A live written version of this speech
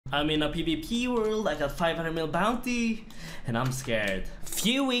I'm in a PvP world, I got 500 mil bounty, and I'm scared.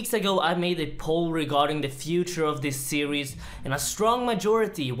 Few weeks ago I made a poll regarding the future of this series, and a strong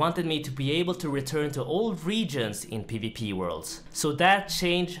majority wanted me to be able to return to old regions in PvP worlds. So that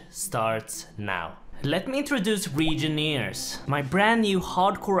change starts now. Let me introduce Regioneers, my brand new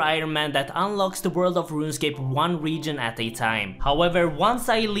hardcore Iron Man that unlocks the world of RuneScape one region at a time. However, once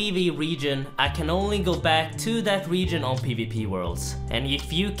I leave a region, I can only go back to that region on PvP worlds. And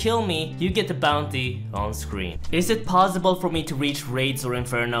if you kill me, you get the bounty on screen. Is it possible for me to reach Raids or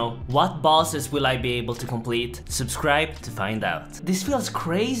Inferno? What bosses will I be able to complete? Subscribe to find out. This feels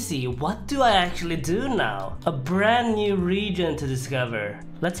crazy. What do I actually do now? A brand new region to discover.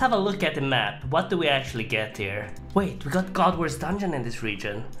 Let's have a look at the map. What do we actually get here? Wait, we got Godwar's Dungeon in this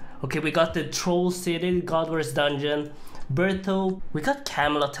region. Okay, we got the Troll City, Godwar's Dungeon, Bertho. We got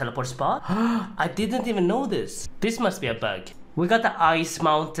Camelot Teleport Spot. I didn't even know this. This must be a bug. We got the Ice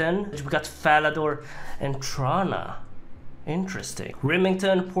Mountain. We got Falador and Trana. Interesting.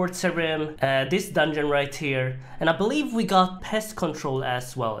 Remington, Port Sarim, this dungeon right here. And I believe we got Pest Control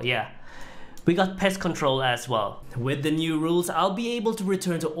as well, yeah. We got pest control as well. With the new rules, I'll be able to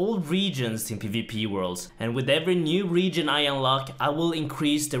return to old regions in PvP worlds. And with every new region I unlock, I will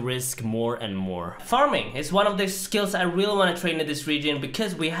increase the risk more and more. Farming is one of the skills I really want to train in this region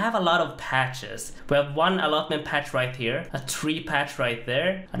because we have a lot of patches. We have one allotment patch right here, a tree patch right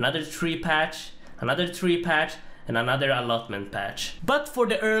there, another tree patch, another tree patch, and another allotment patch. But for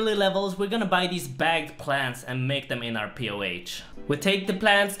the early levels, we're gonna buy these bagged plants and make them in our POH. We take the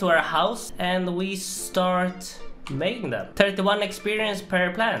plants to our house and we start making them. 31 experience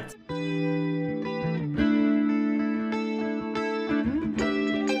per plant.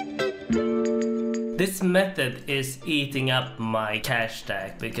 This method is eating up my cash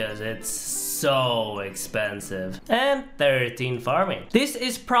stack because it's so expensive. And 13 farming. This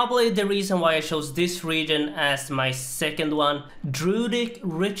is probably the reason why I chose this region as my second one. Druidic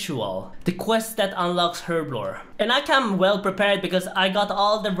Ritual, the quest that unlocks Herblore. And I come well prepared because I got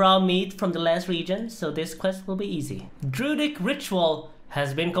all the raw meat from the last region, so this quest will be easy. Druidic Ritual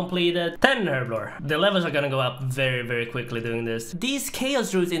has been completed. 10 Herblore. The levels are gonna go up very quickly doing this. These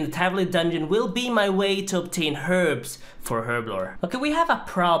Chaos Roots in the Tablet Dungeon will be my way to obtain herbs for Herblore. Okay, we have a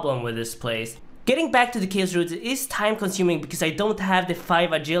problem with this place. Getting back to the Chaos Roots is time consuming because I don't have the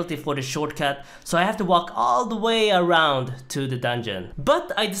 5 agility for the shortcut, so I have to walk all the way around to the dungeon.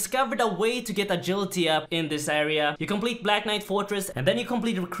 But I discovered a way to get agility up in this area. You complete Black Knight Fortress and then you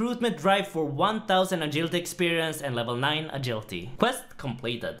complete recruitment drive for 1000 agility experience and level 9 agility. Quest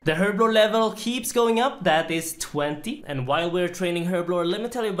completed. The Herblore level keeps going up, that is 20. And while we're training Herblore, let me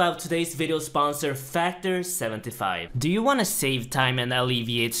tell you about today's video sponsor, Factor 75. Do you want to save time and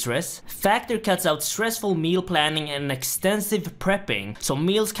alleviate stress? Factor cuts out stressful meal planning and extensive prepping, so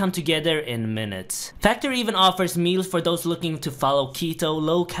meals come together in minutes. Factor even offers meals for those looking to follow keto,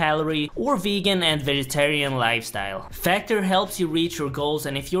 low calorie, or vegan and vegetarian lifestyle. Factor helps you reach your goals,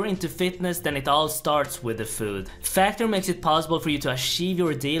 and if you're into fitness, then it all starts with the food. Factor makes it possible for you to achieve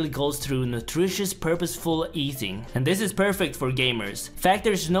your daily goals through nutritious, purposeful eating. And this is perfect for gamers.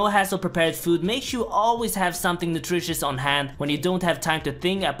 Factor's no hassle prepared food makes you always have something nutritious on hand when you don't have time to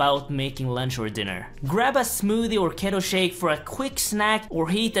think about making lunch or dinner. Grab a smoothie or keto shake for a quick snack, or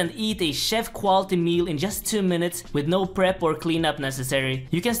heat and eat a chef quality meal in just 2 minutes with no prep or cleanup necessary.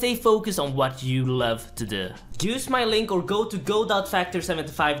 You can stay focused on what you love to do. Use my link or go to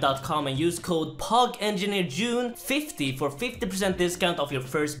go.factor75.com and use code POGEngineerJune50 for 50% discount off your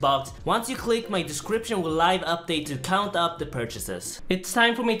first box. Once you click, my description will live update to count up the purchases. It's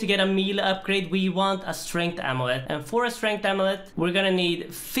time for me to get a meal upgrade. We want a strength amulet, and for a strength amulet we're gonna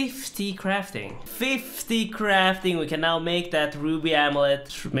need 50 crafting. 50 crafting. We can now make that ruby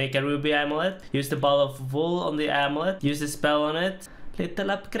amulet. Make a ruby amulet. Use the ball of wool on the amulet. Use the spell on it. Little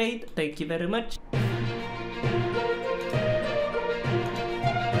upgrade. Thank you very much.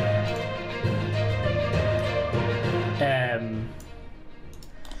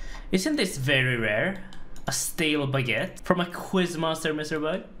 Isn't this very rare? A stale baguette from a quizmaster, Mr.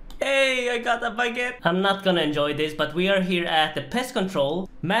 Bug? Hey, I got a baguette! I'm not gonna enjoy this, but we are here at the pest control.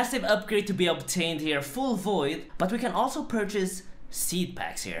 Massive upgrade to be obtained here, full void, but we can also purchase seed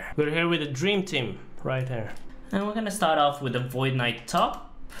packs here. We're here with the dream team right here. And we're gonna start off with the Void Knight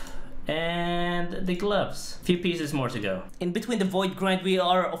top and the gloves. Few pieces more to go. In between the Void grind, we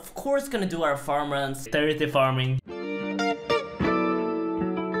are of course gonna do our farm runs. 30 farming.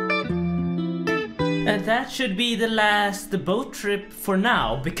 And that should be the last boat trip for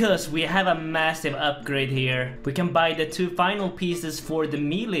now, because we have a massive upgrade here. We can buy the 2 final pieces for the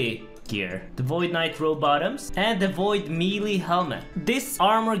melee gear, the Void Nitro bottoms, and the Void melee helmet. This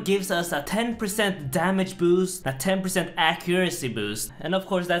armor gives us a 10% damage boost, a 10% accuracy boost, and of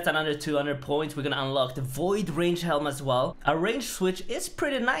course that's another 200 points. We're gonna unlock the Void range helmet as well. Our range switch is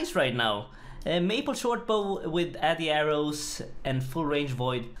pretty nice right now. A maple shortbow with addy arrows and full range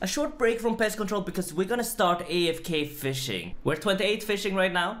void. A short break from pest control because we're gonna start AFK fishing. We're 28 fishing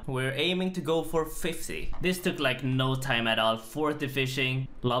right now. We're aiming to go for 50. This took like no time at all. 40 fishing.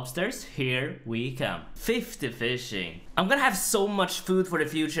 Lobsters, here we come. 50 fishing. I'm gonna have so much food for the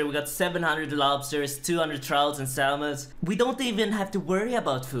future. We got 700 lobsters, 200 trouts and salmons. We don't even have to worry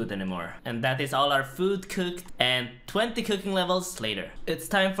about food anymore. And that is all our food cooked and 20 cooking levels later. It's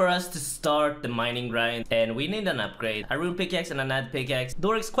time for us to start the mining grind and we need an upgrade. A rune pickaxe and an ad pickaxe.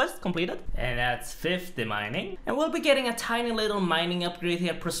 Doric's quest completed. And that's 50 mining. And we'll be getting a tiny little mining upgrade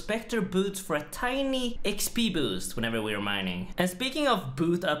here. Prospector boots for a tiny XP boost whenever we're mining. And speaking of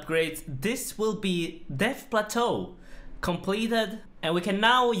boot upgrades, this will be Death Plateau completed, and we can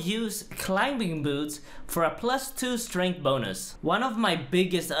now use climbing boots for a +2 strength bonus. One of my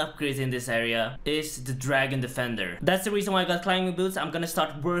biggest upgrades in this area is the Dragon Defender. That's the reason why I got climbing boots. I'm gonna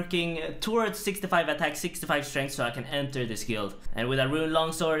start working towards 65 attack, 65 strength so I can enter this guild. And with a rune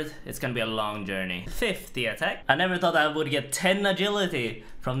longsword, it's gonna be a long journey. 50 attack. I never thought I would get 10 agility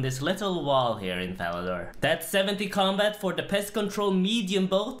from this little wall here in Falador. That's 70 combat for the pest control medium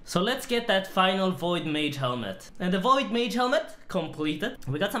boat. So let's get that final Void Mage helmet. And the Void Mage helmet completed.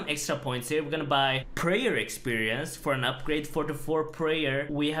 We got some extra points here. We're gonna buy prayer experience for an upgrade. 44 prayer.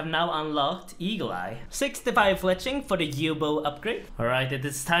 We have now unlocked Eagle Eye. 65 fletching for the U-bow upgrade. Alright, it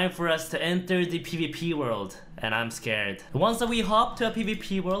is time for us to enter the PvP world. And I'm scared. Once that we hop to a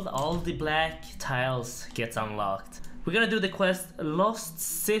PvP world, all the black tiles gets unlocked. We're gonna do the quest Lost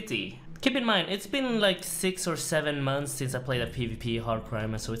City. Keep in mind, it's been like 6 or 7 months since I played a PvP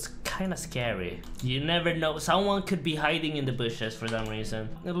hardcore, so it's kinda scary. You never know, someone could be hiding in the bushes for some reason.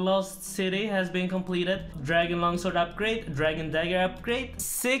 The Lost City has been completed. Dragon Longsword upgrade, Dragon Dagger upgrade,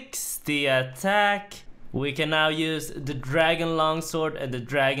 60 attack. We can now use the Dragon Longsword and the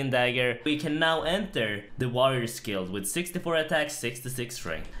Dragon Dagger. We can now enter the Warrior Guild with 64 attack, 66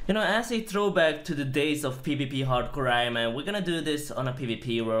 strength. You know, as a throwback to the days of PvP hardcore Iron Man, we're gonna do this on a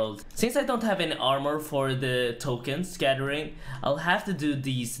PvP world. Since I don't have any armor for the tokens gathering, I'll have to do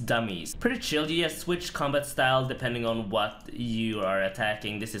these dummies. Pretty chill, you just switch combat style depending on what you are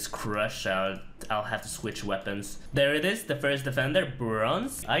attacking. This is Crush. I'll have to switch weapons. There it is, the first defender,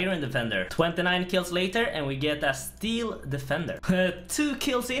 Bronze Iron Defender. 29 kills later and we get a Steel Defender. 2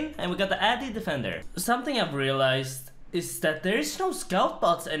 kills in and we got the Addy Defender. Something I've realized is that there is no scout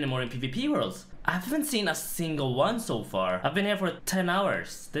bots anymore in PvP worlds. I haven't seen a single one so far. I've been here for 10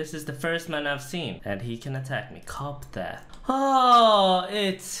 hours. This is the first man I've seen. And he can attack me. Cop that. Oh,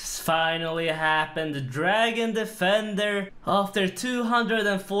 it's finally happened. The Dragon Defender. After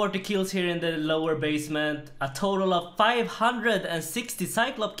 240 kills here in the lower basement. A total of 560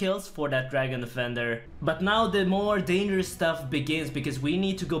 Cyclop kills for that Dragon Defender. But now the more dangerous stuff begins because we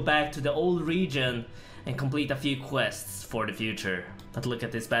need to go back to the old region and complete a few quests for the future. But look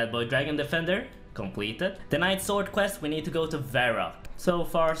at this bad boy, Dragon Defender, completed. The Night Sword quest, we need to go to Varrock. So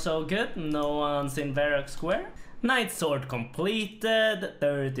far so good, no one's in Varrock Square. Night Sword completed,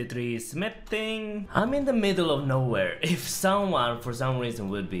 33 smithing. I'm in the middle of nowhere. If someone for some reason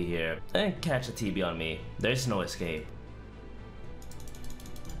would be here and catch a TB on me, there's no escape.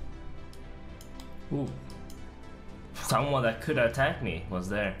 Ooh. Someone that could attack me was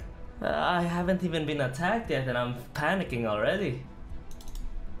there. I haven't even been attacked yet and I'm panicking already.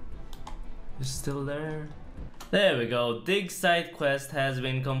 You're still there? There we go, dig site quest has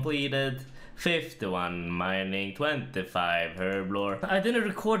been completed. 51 mining, 25 herblore. I didn't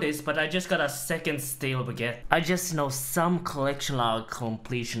record this, but I just got a second stale baguette. I just know some collection log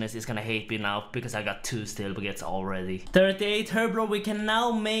completionist is gonna hate me now because I got 2 stale baguettes already. 38 herblore, we can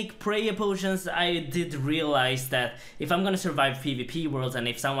now make prayer potions. I did realize that if I'm gonna survive PvP worlds and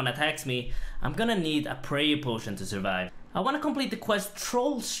if someone attacks me, I'm gonna need a prayer potion to survive. I want to complete the quest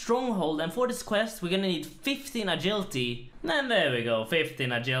Troll Stronghold, and for this quest we're gonna need 15 agility. And there we go,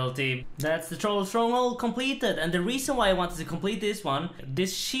 15 agility. That's the Troll Stronghold completed, and the reason why I wanted to complete this one,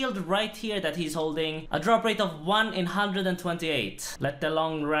 this shield right here that he's holding, a drop rate of 1 in 128. Let the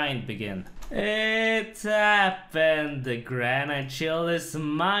long grind begin. It happened! The Granite Shield is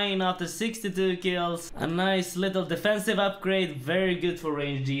mine after 62 kills. A nice little defensive upgrade, very good for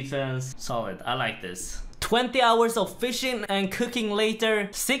range defense. Solid, I like this. 20 hours of fishing and cooking later,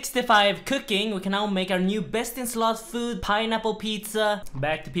 65 cooking. We can now make our new best in slot food, pineapple pizza.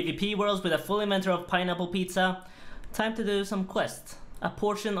 Back to PvP worlds with a full inventory of pineapple pizza. Time to do some quests. a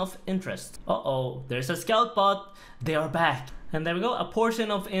portion of interest. Uh-oh, there's a scout bot. They are back. And there we go, a portion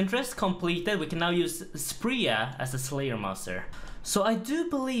of interest completed. We can now use Spria as a Slayer Master. So I do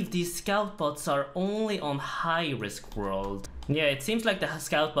believe these scout bots are only on high risk world. Yeah, it seems like the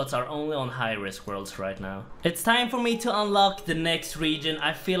scout bots are only on high risk worlds right now. It's time for me to unlock the next region.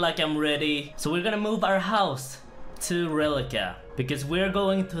 I feel like I'm ready. So we're gonna move our house to Relica because we're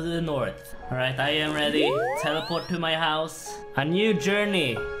going to the north. Alright, I am ready. Teleport to my house. A new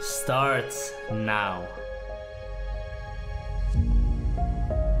journey starts now.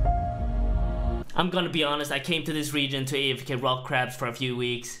 I'm gonna be honest, I came to this region to AFK rock crabs for a few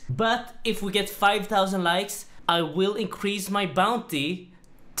weeks. But if we get 5,000 likes, I will increase my bounty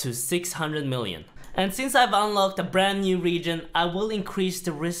to 600 million. And since I've unlocked a brand new region, I will increase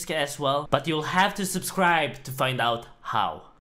the risk as well. But you'll have to subscribe to find out how.